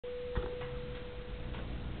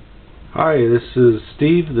Hi, this is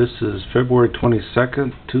Steve. This is February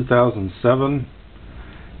 22nd, 2007.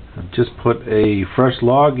 I've just put a fresh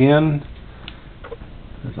log in.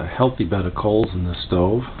 There's a healthy bed of coals in this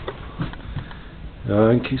stove.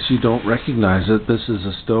 In case you don't recognize it, this is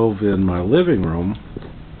a stove in my living room.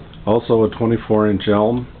 Also a 24-inch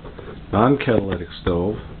Elm non-catalytic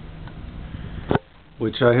stove,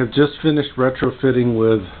 which I have just finished retrofitting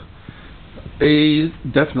with a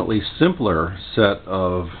definitely simpler set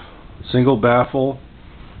of single baffle,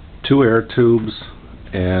 2 air tubes,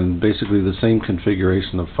 and basically the same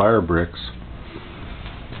configuration of fire bricks.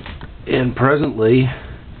 And presently,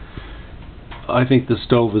 I think the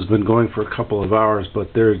stove has been going for a couple of hours,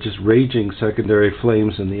 but there are just raging secondary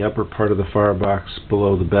flames in the upper part of the firebox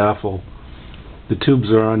below the baffle. The tubes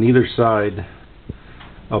are on either side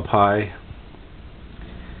up high.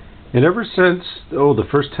 And ever since, the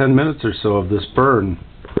first 10 minutes or so of this burn,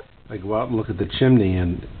 I go out and look at the chimney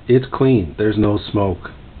and it's clean. There's no smoke.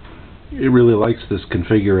 It really likes this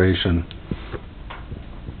configuration.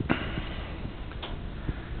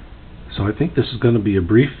 So I think this is going to be a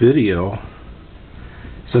brief video.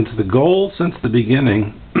 Since the goal since the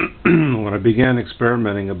beginning, when I began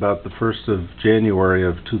experimenting about the 1st of January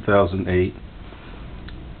of 2008,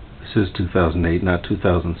 this is 2008, not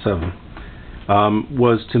 2007,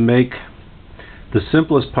 was to make the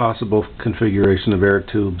simplest possible configuration of air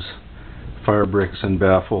tubes, fire bricks, and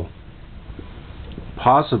baffle.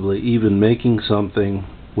 Possibly even making something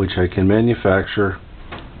which I can manufacture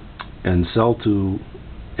and sell to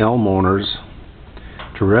Elm owners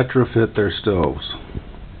to retrofit their stoves,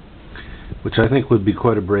 which I think would be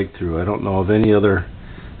quite a breakthrough. I don't know of any other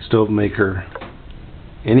stove maker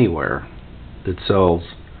anywhere that sells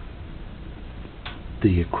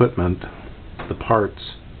the equipment, the parts,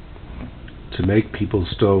 to make people's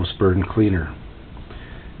stoves burn cleaner.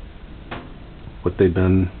 What they've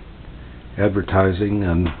been advertising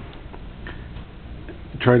and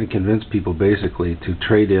trying to convince people basically to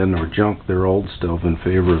trade in or junk their old stove in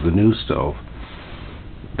favor of a new stove.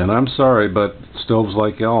 And I'm sorry, but stoves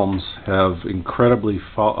like Elm's have incredibly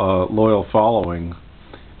loyal following,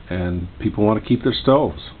 and people want to keep their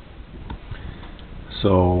stoves.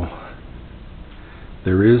 So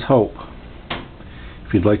there is hope.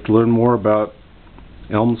 If you'd like to learn more about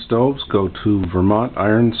Elm stoves, go to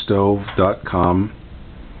vermontironstove.com.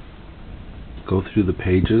 Go through the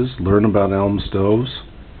pages, learn about Elm stoves,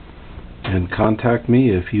 and contact me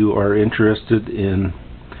if you are interested in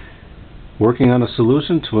working on a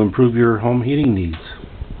solution to improve your home heating needs.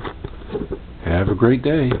 Have a great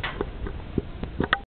day.